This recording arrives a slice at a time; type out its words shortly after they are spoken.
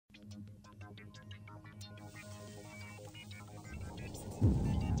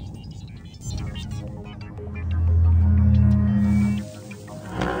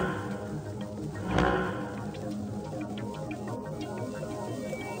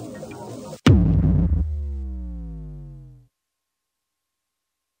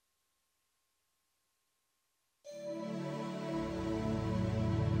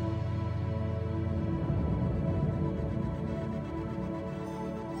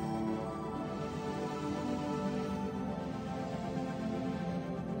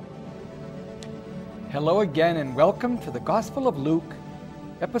Hello again and welcome to the Gospel of Luke,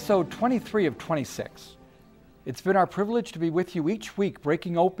 episode 23 of 26. It's been our privilege to be with you each week,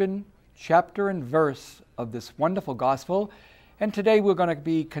 breaking open chapter and verse of this wonderful gospel. And today we're going to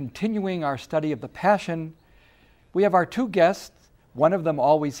be continuing our study of the Passion. We have our two guests, one of them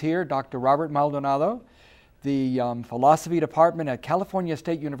always here, Dr. Robert Maldonado, the philosophy department at California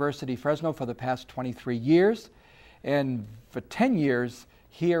State University, Fresno for the past 23 years, and for 10 years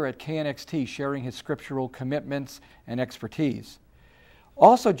here at KNXT, sharing his scriptural commitments and expertise.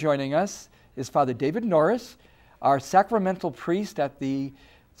 Also joining us is Father David Norris, our sacramental priest at the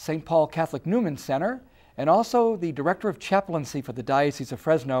St. Paul Catholic Newman Center, and also the director of chaplaincy for the Diocese of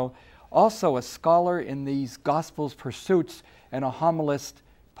Fresno, also a scholar in these Gospels pursuits and a homilist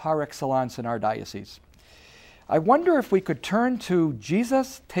par excellence in our diocese. I wonder if we could turn to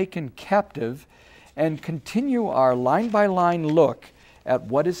Jesus Taken Captive and continue our line-by-line look at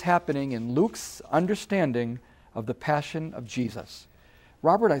what is happening in Luke's understanding of the Passion of Jesus.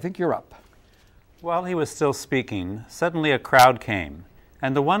 Robert, I think you're up. While he was still speaking, suddenly a crowd came,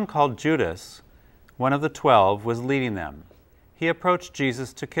 and the one called Judas, one of the 12, was leading them. He approached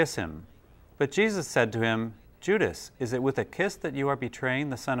Jesus to kiss him. But Jesus said to him, "Judas, is it with a kiss that you are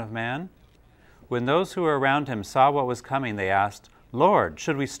betraying the Son of Man?" When those who were around him saw what was coming, they asked, "Lord,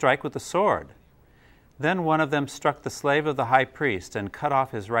 should we strike with the sword?" Then one of them struck the slave of the high priest and cut off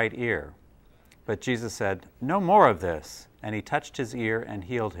his right ear. But Jesus said, "No more of this," and he touched his ear and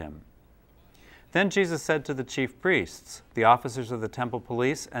healed him. Then Jesus said to the chief priests, the officers of the temple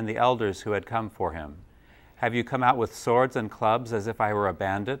police, and the elders who had come for him, "Have you come out with swords and clubs as if I were a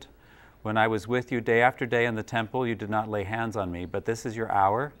bandit? When I was with you day after day in the temple, you did not lay hands on me, but this is your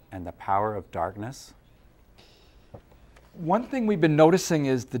hour and the power of darkness." One thing we've been noticing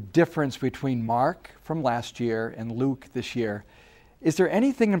is the difference between Mark from last year and Luke this year. Is there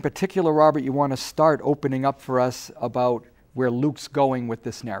anything in particular, Robert, you want to start opening up for us about where Luke's going with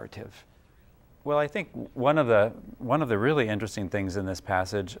this narrative? Well, I think one of the really interesting things in this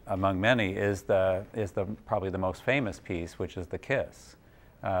passage, among many, is probably the most famous piece, which is the kiss.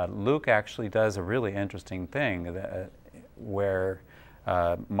 Luke actually does a really interesting thing where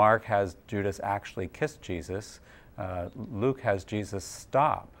Mark has Judas actually kiss Jesus. Luke has Jesus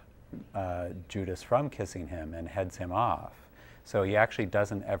stop Judas from kissing him and heads him off. So he actually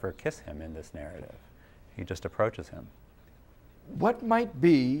doesn't ever kiss him in this narrative. He just approaches him. What might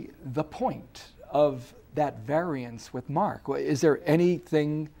be the point of that variance with Mark? Is there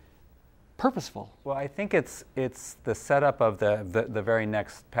anything purposeful? Well, I think it's the setup of the very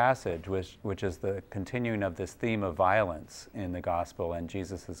next passage, which is the continuing of this theme of violence in the gospel and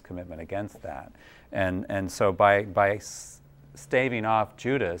Jesus' commitment against that. And so by staving off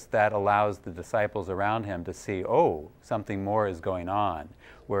Judas, that allows the disciples around him to see, oh, something more is going on.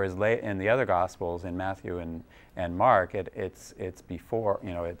 Whereas in the other gospels, in Matthew and Mark, it's before,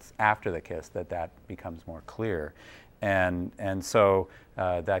 it's after the kiss that becomes more clear. And so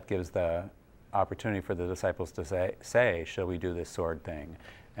that gives the opportunity for the disciples to say, shall we do this sword thing?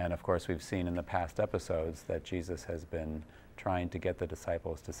 And of course, we've seen in the past episodes that Jesus has been trying to get the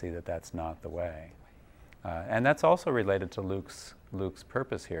disciples to see that that's not the way. And that's also related to Luke's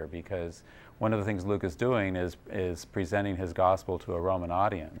purpose here, because one of the things Luke is doing is presenting his gospel to a Roman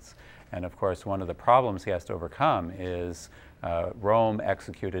audience. And of course, one of the problems he has to overcome is Rome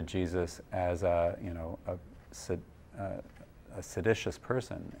executed Jesus as a seditious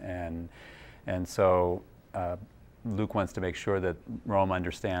person, and so Luke wants to make sure that Rome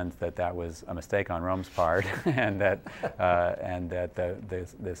understands that was a mistake on Rome's part, and that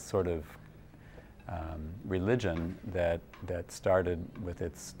this sort of religion that started with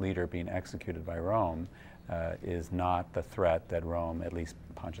its leader being executed by Rome is not the threat that Rome, at least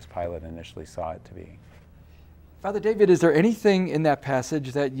Pontius Pilate, initially saw it to be. Father David, is there anything in that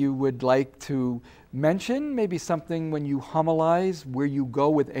passage that you would like to mention? Maybe something when you homilize, where you go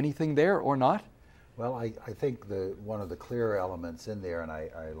with anything there or not? Well, I think one of the clear elements in there, and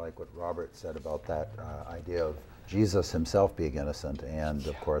I like what Robert said about that idea of Jesus himself being innocent, and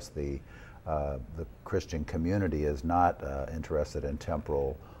of course the Christian community is not interested in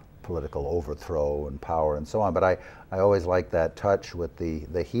temporal political overthrow and power and so on. But I always like that touch with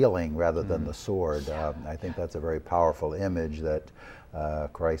the healing rather than the sword. I think that's a very powerful image that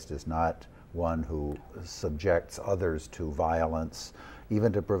Christ is not one who subjects others to violence,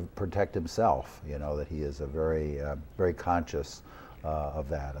 even to protect himself. That he is a very conscious of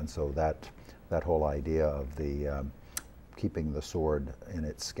that. And so that whole idea of the keeping the sword in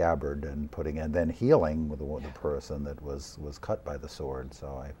its scabbard and then healing with the person that was cut by the sword.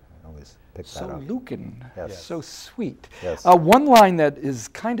 So I always pick that up. So Lucan, yes. So sweet. Yes. One line that is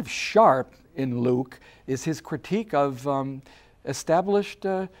kind of sharp in Luke is his critique of established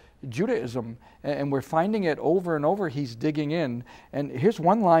Judaism. And we're finding it over and over. He's digging in. And here's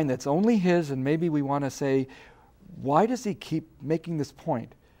one line that's only his, and maybe we want to say, why does he keep making this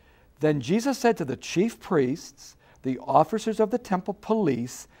point? Then Jesus said to the chief priests, the officers of the temple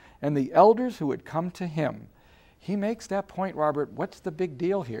police, and the elders who had come to him. He makes that point, Robert. What's the big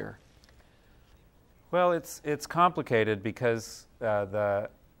deal here? Well, it's complicated because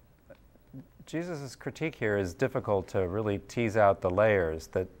Jesus' critique here is difficult to really tease out the layers.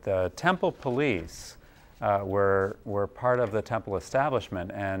 That the temple police were part of the temple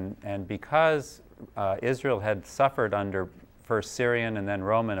establishment, and because Israel had suffered under first Syrian and then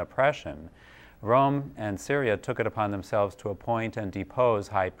Roman oppression, Rome and Syria took it upon themselves to appoint and depose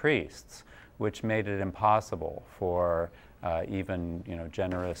high priests, which made it impossible for even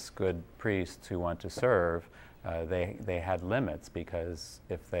generous, good priests who want to serve. They had limits, because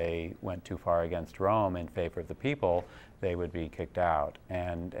if they went too far against Rome in favor of the people, they would be kicked out.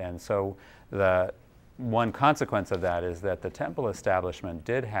 And so the one consequence of that is that the temple establishment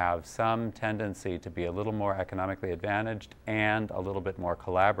did have some tendency to be a little more economically advantaged and a little bit more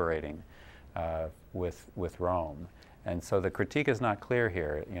collaborating with Rome. And so the critique is not clear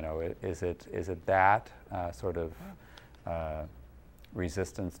here. Is it that sort of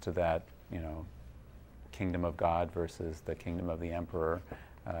resistance to that, kingdom of God versus the kingdom of the emperor,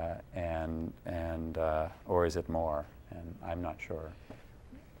 or is it more? And I'm not sure.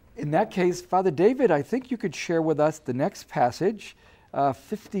 In that case, Father David, I think you could share with us the next passage,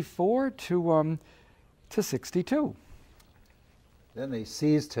 54 to 62. Then they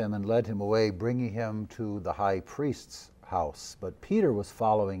seized him and led him away, bringing him to the high priest's house. But Peter was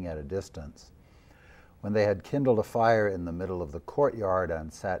following at a distance. When they had kindled a fire in the middle of the courtyard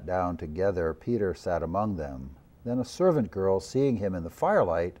and sat down together, Peter sat among them. Then a servant girl, seeing him in the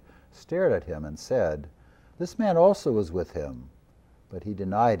firelight, stared at him and said, "This man also was with him." But he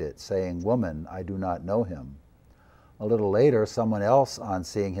denied it, saying, "Woman, I do not know him." A little later, someone else, on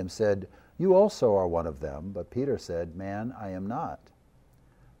seeing him, said, "You also are one of them." But Peter said, "Man, I am not."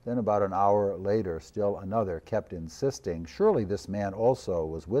 Then about an hour later, still another kept insisting, "Surely this man also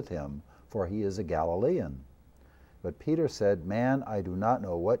was with him, for he is a Galilean." But Peter said, "Man, I do not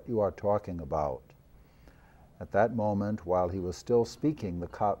know what you are talking about." At that moment, while he was still speaking, the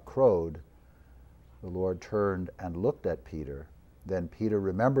cock crowed. The Lord turned and looked at Peter. Then Peter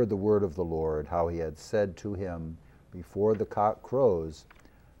remembered the word of the Lord, how he had said to him, "Before the cock crows,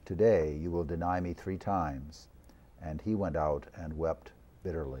 today you will deny me 3 times." And he went out and wept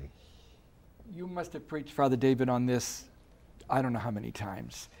bitterly. You must have preached, Father David, on this I don't know how many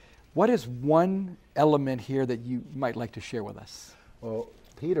times. What is one element here that you might like to share with us? Well,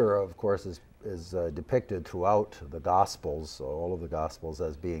 Peter, of course, is depicted throughout the Gospels, all of the Gospels,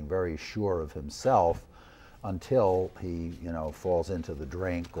 as being very sure of himself until he, falls into the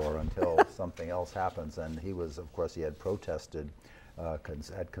drink or until something else happens. And he was, of course, he had protested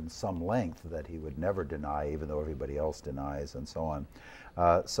at some length that he would never deny, even though everybody else denies, and so on.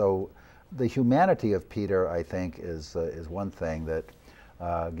 So the humanity of Peter, I think, is one thing that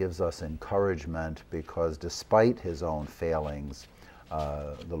gives us encouragement, because despite his own failings,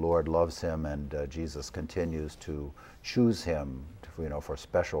 the Lord loves him, and Jesus continues to choose him, for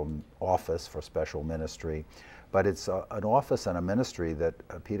special office, for special ministry. But it's an office and a ministry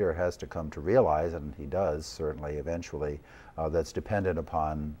that Peter has to come to realize, and he does certainly eventually, that's dependent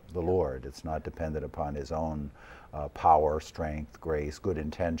upon the Lord. It's not dependent upon his own power, strength, grace, good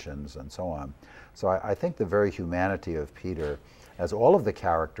intentions, and so on. So I think the very humanity of Peter, as all of the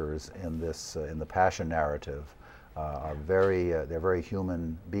characters in this in the Passion narrative, are they're very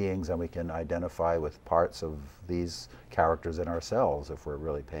human beings, and we can identify with parts of these characters in ourselves if we're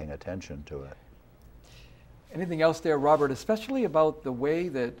really paying attention to it. Anything else there, Robert, especially about the way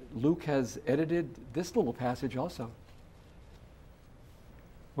that Luke has edited this little passage also?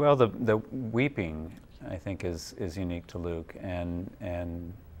 Well, the weeping, I think, is unique to Luke,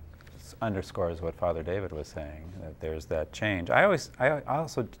 and underscores what Father David was saying, that there's that change. I don't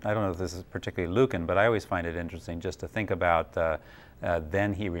know if this is particularly Lucan, but I always find it interesting just to think about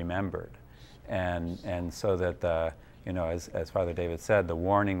then he remembered, and so that as Father David said, the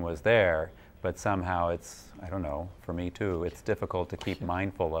warning was there, but somehow it's, I don't know, for me too, it's difficult to keep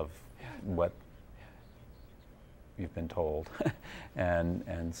mindful of what you've been told,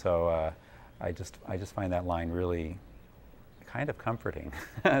 and so I just find that line really kind of comforting,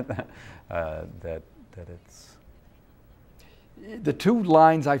 that it's... The 2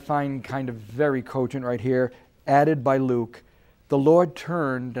 lines I find kind of very cogent right here, added by Luke. The Lord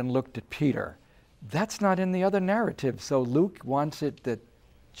turned and looked at Peter. That's not in the other narrative, so Luke wants it that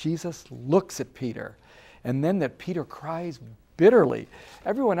Jesus looks at Peter, and then that Peter cries bitterly.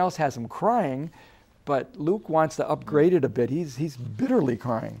 Everyone else has him crying, but Luke wants to upgrade it a bit. He's bitterly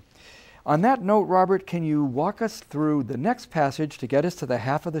crying. On that note, Robert, can you walk us through the next passage to get us to the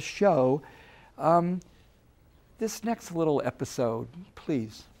half of the show? This next little episode,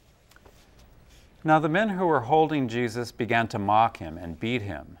 please. Now the men who were holding Jesus began to mock him and beat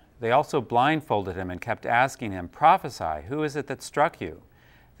him. They also blindfolded him and kept asking him, "Prophesy, who is it that struck you?"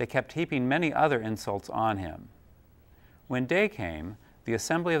 They kept heaping many other insults on him. When day came, the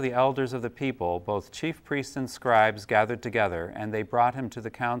assembly of the elders of the people, both chief priests and scribes, gathered together, and they brought him to the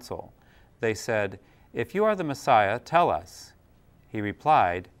council. They said, "If you are the Messiah, tell us." He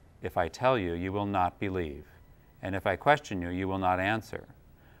replied, "If I tell you, you will not believe, and if I question you, you will not answer.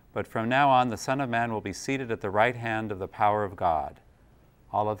 But from now on, the Son of Man will be seated at the right hand of the power of God."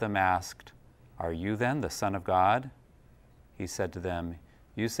 All of them asked, "Are you then the Son of God?" He said to them,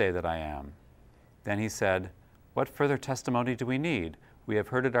 "You say that I am." Then he said, "What further testimony do we need? We have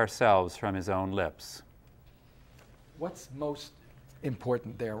heard it ourselves from his own lips." What's most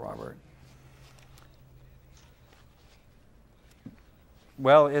important there, Robert?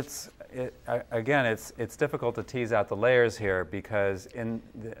 Well, it's difficult to tease out the layers here, because in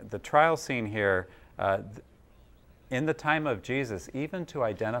the trial scene here, in the time of Jesus, even to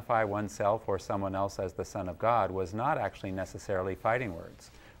identify oneself or someone else as the Son of God was not actually necessarily fighting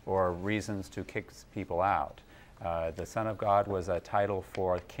words or reasons to kick people out. The Son of God was a title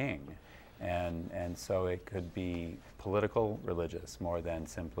for king, and so it could be political religious more than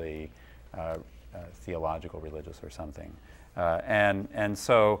simply theological religious or something. And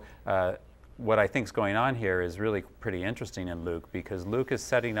so what I think is going on here is really pretty interesting in Luke, because Luke is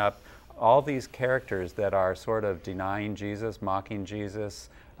setting up all these characters that are sort of denying Jesus, mocking Jesus,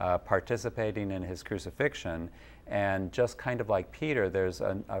 participating in his crucifixion, and just kind of like Peter, there's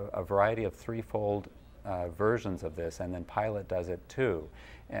a variety of threefold versions of this, and then Pilate does it too,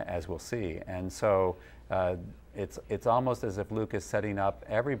 as we'll see. And so it's almost as if Luke is setting up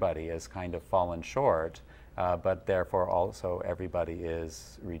everybody as kind of fallen short, but therefore also everybody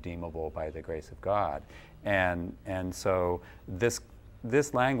is redeemable by the grace of God. And so this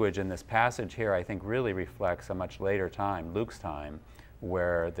language in this passage here, I think, really reflects a much later time, Luke's time,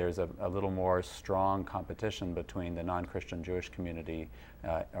 where there's a little more strong competition between the non-Christian Jewish community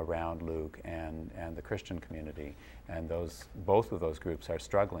around Luke and the Christian community. And both of those groups are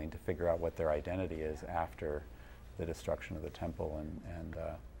struggling to figure out what their identity is after the destruction of the temple and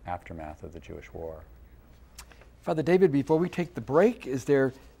aftermath of the Jewish war. Father David, before we take the break, is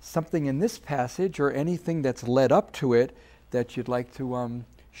there something in this passage or anything that's led up to it that you'd like to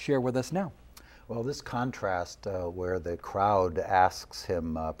share with us now? Well, this contrast where the crowd asks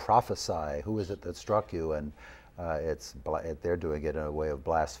him, "Prophesy, who is it that struck you?" And they're doing it in a way of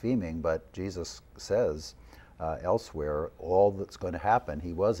blaspheming, but Jesus says elsewhere all that's going to happen.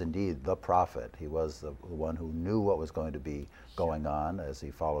 He was indeed the prophet. He was the one who knew what was going to be going on as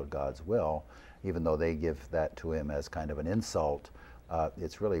he followed God's will. Even though they give that to him as kind of an insult,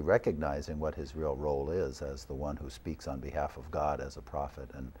 it's really recognizing what his real role is as the one who speaks on behalf of God as a prophet,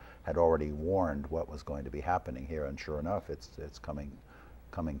 and had already warned what was going to be happening here, and sure enough, it's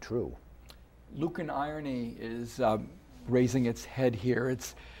coming true. Lucan irony is raising its head here.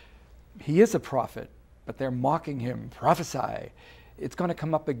 He is a prophet, but they're mocking him. Prophesy. It's going to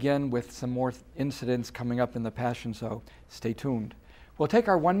come up again with some more incidents coming up in the Passion, so stay tuned. We'll take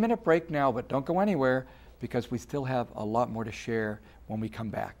our 1-minute break now, but don't go anywhere, because we still have a lot more to share when we come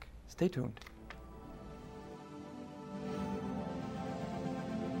back. Stay tuned.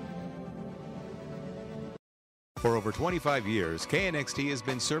 For over 25 years, KNXT has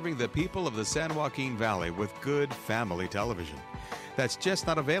been serving the people of the San Joaquin Valley with good family television that's just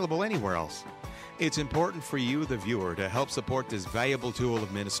not available anywhere else. It's important for you, the viewer, to help support this valuable tool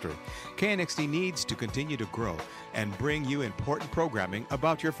of ministry. KNXT needs to continue to grow and bring you important programming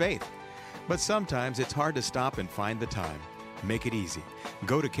about your faith. But sometimes it's hard to stop and find the time. Make it easy.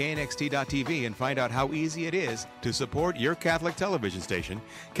 Go to KNXT.TV and find out how easy it is to support your Catholic television station,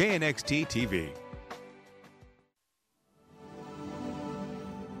 KNXT-TV.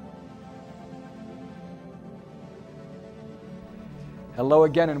 Hello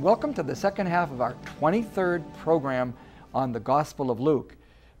again, and welcome to the second half of our 23rd program on the Gospel of Luke.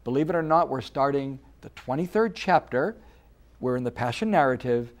 Believe it or not, we're starting the 23rd chapter. We're in the Passion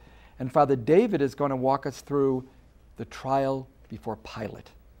narrative, and Father David is going to walk us through the trial before Pilate.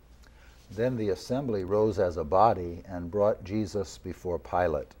 Then the assembly rose as a body and brought Jesus before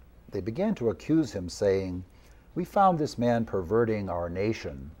Pilate. They began to accuse him, saying, "We found this man perverting our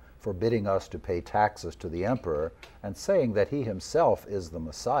nation, forbidding us to pay taxes to the emperor, and saying that he himself is the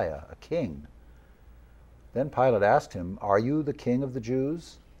Messiah, a king. Then Pilate asked him, "Are you the king of the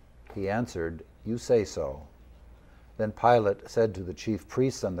Jews?" He answered, "You say so." Then Pilate said to the chief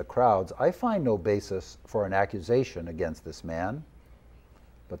priests and the crowds, "I find no basis for an accusation against this man."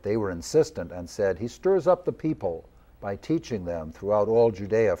 But they were insistent and said, "He stirs up the people by teaching them throughout all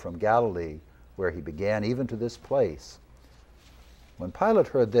Judea from Galilee, where he began, even to this place." When Pilate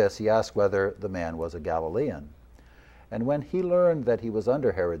heard this, he asked whether the man was a Galilean. And when he learned that he was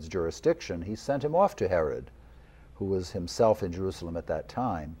under Herod's jurisdiction, he sent him off to Herod, who was himself in Jerusalem at that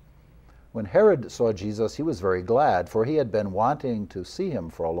time. When Herod saw Jesus, he was very glad, for he had been wanting to see him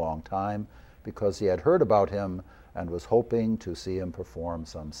for a long time, because he had heard about him and was hoping to see him perform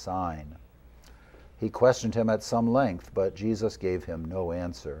some sign. He questioned him at some length, but Jesus gave him no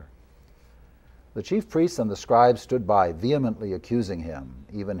answer. The chief priests and the scribes stood by, vehemently accusing him.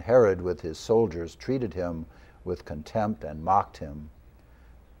 Even Herod with his soldiers treated him with contempt and mocked him.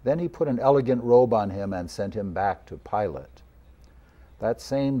 Then he put an elegant robe on him and sent him back to Pilate. That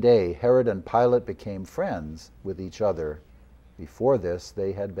same day, Herod and Pilate became friends with each other. Before this,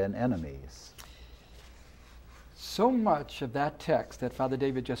 they had been enemies. So much of that text that Father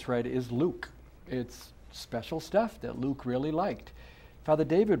David just read is Luke. It's special stuff that Luke really liked. Father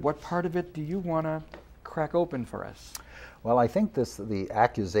David, what part of it do you want to crack open for us? Well, I think the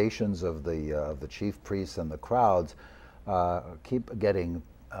accusations of the chief priests and the crowds keep getting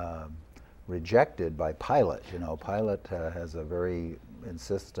rejected by Pilate. You know, Pilate has a very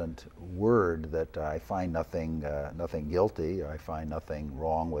insistent word that I find nothing guilty. I find nothing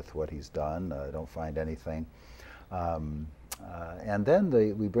wrong with what he's done. I don't find anything. And then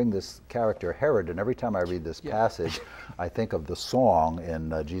we bring this character Herod, and every time I read this passage, I think of the song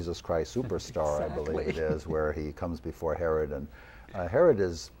in Jesus Christ Superstar, I believe it is, where he comes before Herod, and Herod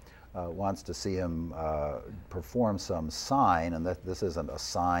wants to see him perform some sign, and that this isn't a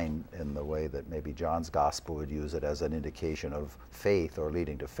sign in the way that maybe John's gospel would use it as an indication of faith or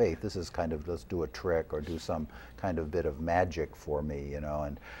leading to faith. This is kind of, let's do a trick or do some kind of bit of magic for me, you know.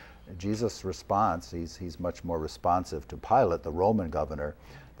 And Jesus' response, he's much more responsive to Pilate, the Roman governor,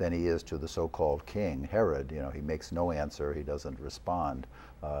 than he is to the so-called king, Herod. You know, he makes no answer. He doesn't respond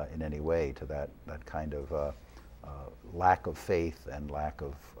in any way to that kind of lack of faith and lack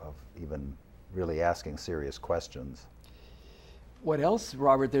of even really asking serious questions. What else,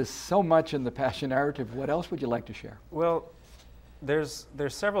 Robert? There's so much in the Passion narrative. What else would you like to share? Well, there's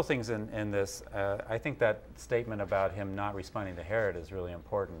several things in this. I think that statement about him not responding to Herod is really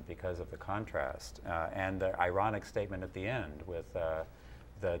important because of the contrast and the ironic statement at the end with the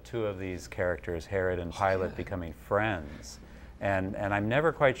two of these characters, Herod and Pilate, becoming friends. And I'm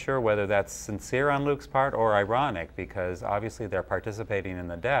never quite sure whether that's sincere on Luke's part or ironic, because obviously they're participating in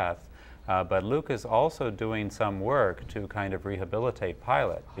the death, but Luke is also doing some work to kind of rehabilitate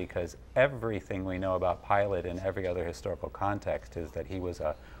Pilate, because everything we know about Pilate in every other historical context is that he was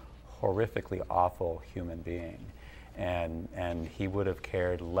a horrifically awful human being, and he would have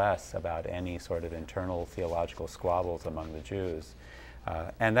cared less about any sort of internal theological squabbles among the Jews.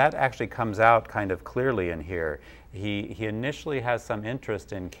 And that actually comes out kind of clearly in here. He initially has some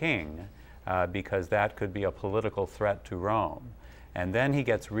interest in King because that could be a political threat to Rome. And then he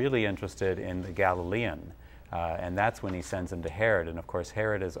gets really interested in the Galilean, and that's when he sends him to Herod. And of course,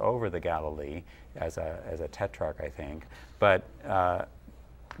 Herod is over the Galilee as a tetrarch, I think. But the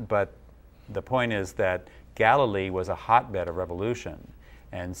point is that Galilee was a hotbed of revolution.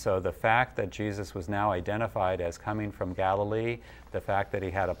 And so the fact that Jesus was now identified as coming from Galilee, the fact that he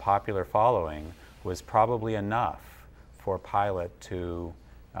had a popular following, was probably enough for Pilate to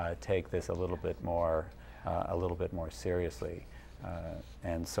take this a little bit more seriously.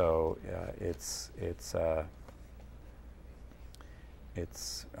 And so it's a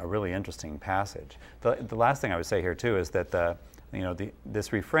really interesting passage. The last thing I would say here too is that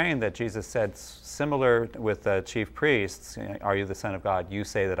this refrain that Jesus said, similar with the chief priests, "Are you the Son of God? You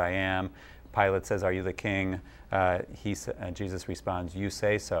say that I am." Pilate says, "Are you the king?" Jesus responds, "You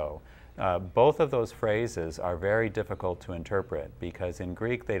say so." Both of those phrases are very difficult to interpret because in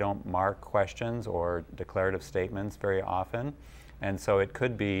Greek they don't mark questions or declarative statements very often. And so it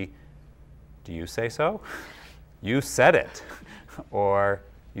could be, "Do you say so?" "You said it," or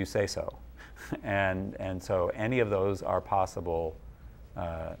 "You say so." And so any of those are possible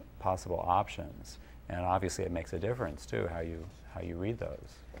options, and obviously it makes a difference too how you read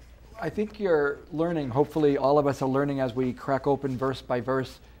those. I think you're learning, hopefully all of us are learning as we crack open verse by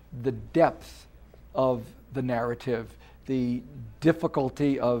verse, the depth of the narrative, the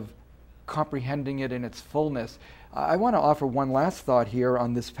difficulty of comprehending it in its fullness. I want to offer one last thought here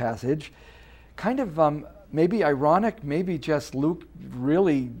on this passage. Kind of maybe ironic, maybe just Luke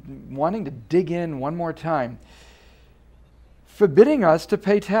really wanting to dig in one more time. Forbidding us to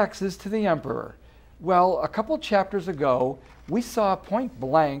pay taxes to the emperor. Well, a couple chapters ago, we saw point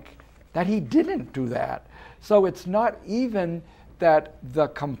blank that he didn't do that. So it's not even that the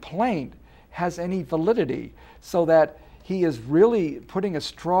complaint has any validity, so that he is really putting a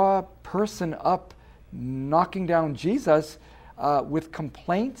straw person up, knocking down Jesus with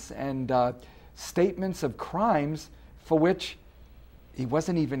complaints and statements of crimes for which he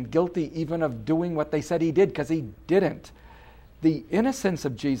wasn't even guilty even of doing what they said he did, because he didn't. The innocence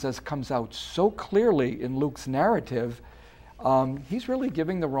of Jesus comes out so clearly in Luke's narrative. He's really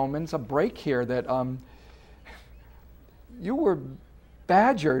giving the Romans a break here, that you were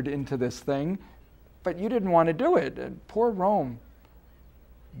badgered into this thing, but you didn't want to do it. And poor Rome,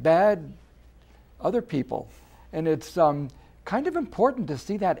 bad other people. And it's kind of important to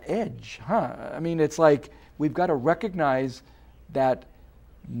see that edge, huh? I mean, it's like we've got to recognize that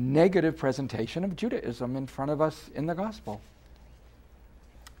negative presentation of Judaism in front of us in the gospel.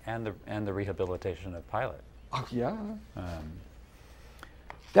 And the rehabilitation of Pilate. Oh, yeah.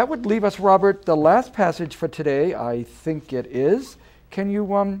 That would leave us, Robert, the last passage for today, I think it is. Can you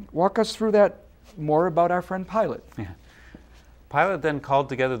walk us through that more about our friend Pilate? Yeah. Pilate then called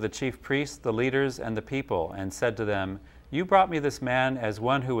together the chief priests, the leaders, and the people, and said to them, "You brought me this man as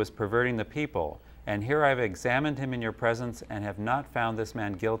one who was perverting the people, and here I have examined him in your presence and have not found this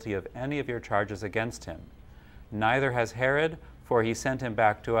man guilty of any of your charges against him. Neither has Herod, for he sent him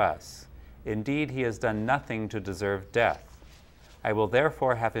back to us. Indeed, he has done nothing to deserve death. I will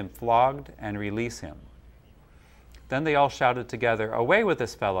therefore have him flogged and release him." Then they all shouted together, "Away with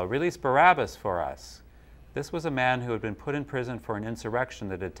this fellow! Release Barabbas for us!" This was a man who had been put in prison for an insurrection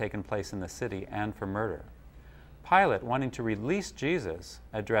that had taken place in the city and for murder. Pilate, wanting to release Jesus,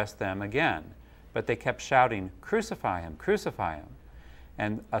 addressed them again, but they kept shouting, "Crucify him! Crucify him!"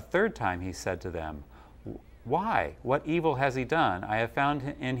 And a third time he said to them, "Why? What evil has he done? I have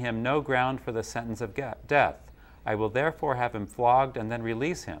found in him no ground for the sentence of death. I will therefore have him flogged and then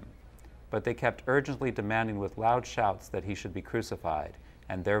release him." But they kept urgently demanding with loud shouts that he should be crucified,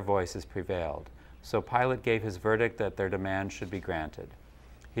 and their voices prevailed. So Pilate gave his verdict that their demand should be granted.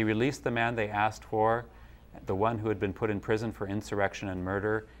 He released the man they asked for, the one who had been put in prison for insurrection and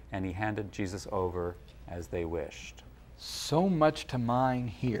murder, and he handed Jesus over as they wished. So much to mine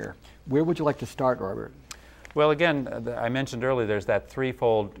here. Where would you like to start, Robert? Well, again, I mentioned earlier there's that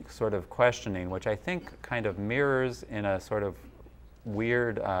threefold sort of questioning, which I think kind of mirrors in a sort of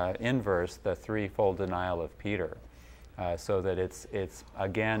weird inverse the threefold denial of Peter. So that it's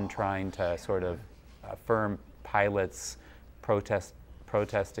again trying to sort of affirm Pilate's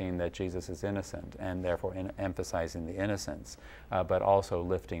protesting that Jesus is innocent, and therefore emphasizing the innocence, but also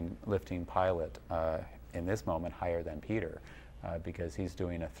lifting Pilate in this moment higher than Peter, because he's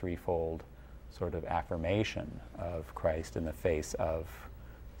doing a threefold sort of affirmation of Christ in the face of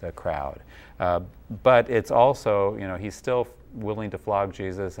the crowd. But it's also, he's still willing to flog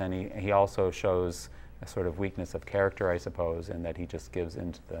Jesus, and he also shows a sort of weakness of character, I suppose, in that he just gives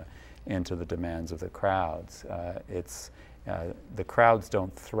into the demands of the crowds. The crowds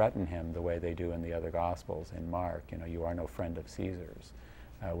don't threaten him the way they do in the other Gospels. In Mark, you are no friend of Caesar's,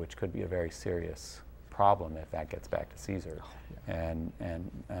 which could be a very serious problem if that gets back to Caesar, and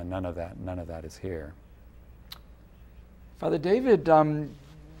none of that is here. Father David,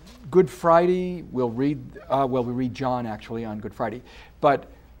 Good Friday, we read John actually on Good Friday, but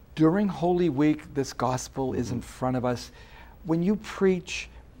during Holy Week, this gospel is in front of us. When you preach,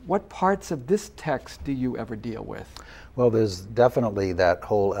 what parts of this text do you ever deal with? Well, there's definitely that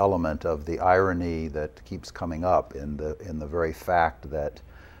whole element of the irony that keeps coming up in the very fact that,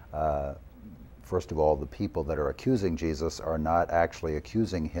 first of all, the people that are accusing Jesus are not actually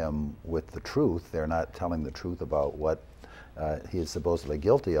accusing him with the truth. They're not telling the truth about what he is supposedly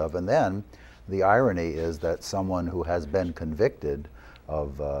guilty of. And then the irony is that someone who has been convicted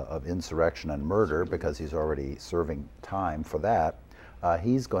of insurrection and murder, because he's already serving time for that,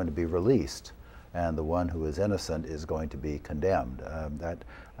 he's going to be released, and the one who is innocent is going to be condemned.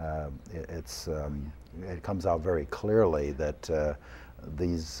 It comes out very clearly that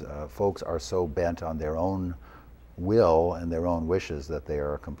these folks are so bent on their own will and their own wishes that they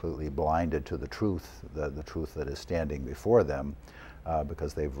are completely blinded to the truth that is standing before them,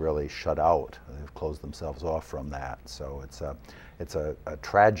 because they've really shut out, they've closed themselves off from that. So it's a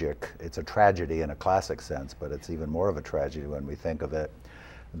tragedy in a classic sense, but it's even more of a tragedy when we think of it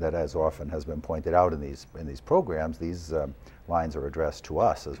that, as often has been pointed out in these programs, these lines are addressed to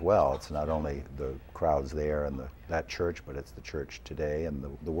us as well. It's not only the crowds there and that church, but it's the church today and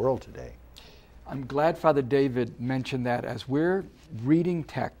the world today. I'm glad Father David mentioned that as we're reading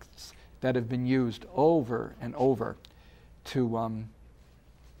texts that have been used over and over to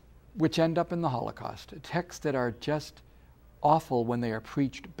which end up in the Holocaust, texts that are just awful when they are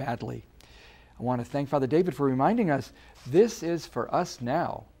preached badly. I want to thank Father David for reminding us this is for us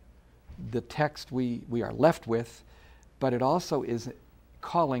now the text we are left with, but it also is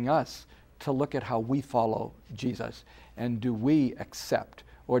calling us to look at how we follow Jesus, and do we accept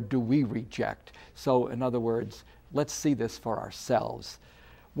or do we reject? So in other words, let's see this for ourselves.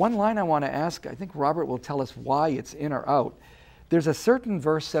 One line I want to ask, I think Robert will tell us why it's in or out. There's a certain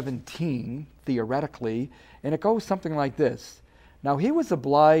verse 17, theoretically, and it goes something like this. Now he was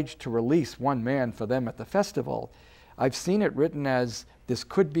obliged to release one man for them at the festival. I've seen it written as this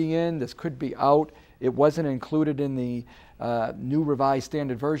could be in, this could be out. It wasn't included in the New Revised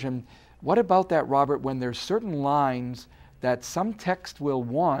Standard Version. What about that, Robert, when there's certain lines that some text will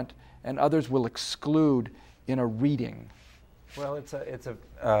want and others will exclude in a reading? Well, it's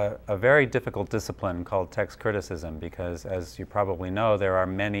a very difficult discipline called text criticism, because, as you probably know, there are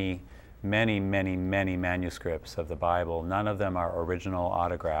many manuscripts of the Bible. None of them are original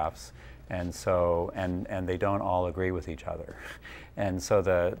autographs, and so and they don't all agree with each other. And so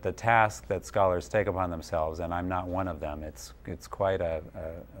the task that scholars take upon themselves, and I'm not one of them, it's quite a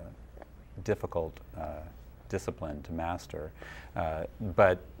difficult discipline to master.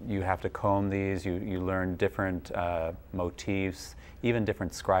 But you have to comb these, you learn different motifs, even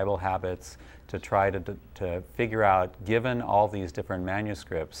different scribal habits, to try to figure out, given all these different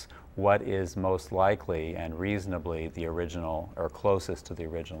manuscripts, what is most likely and reasonably the original, or closest to the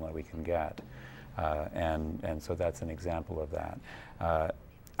original that we can get. And so that's an example of that.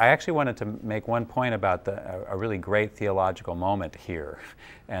 I actually wanted to make one point about a really great theological moment here,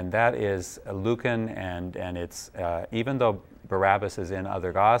 and that is Lucan, and it's, even though Barabbas is in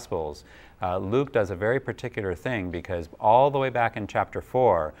other Gospels, Luke does a very particular thing, because all the way back in chapter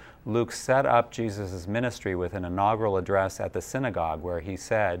 4, Luke set up Jesus' ministry with an inaugural address at the synagogue where he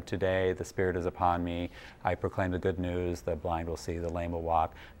said, "Today the Spirit is upon me, I proclaim the good news, the blind will see, the lame will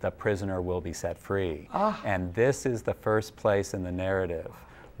walk, the prisoner will be set free." And this is the first place in the narrative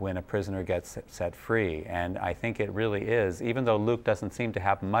when a prisoner gets set free. And I think it really is, even though Luke doesn't seem to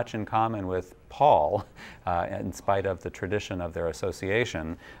have much in common with Paul, in spite of the tradition of their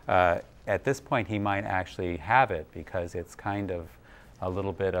association, at this point he might actually have it, because it's kind of a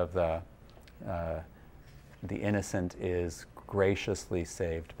little bit of the innocent is graciously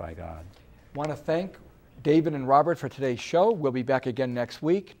saved by God. I want to thank David and Robert for today's show. We'll be back again next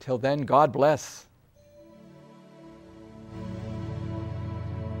week. Till then, God bless.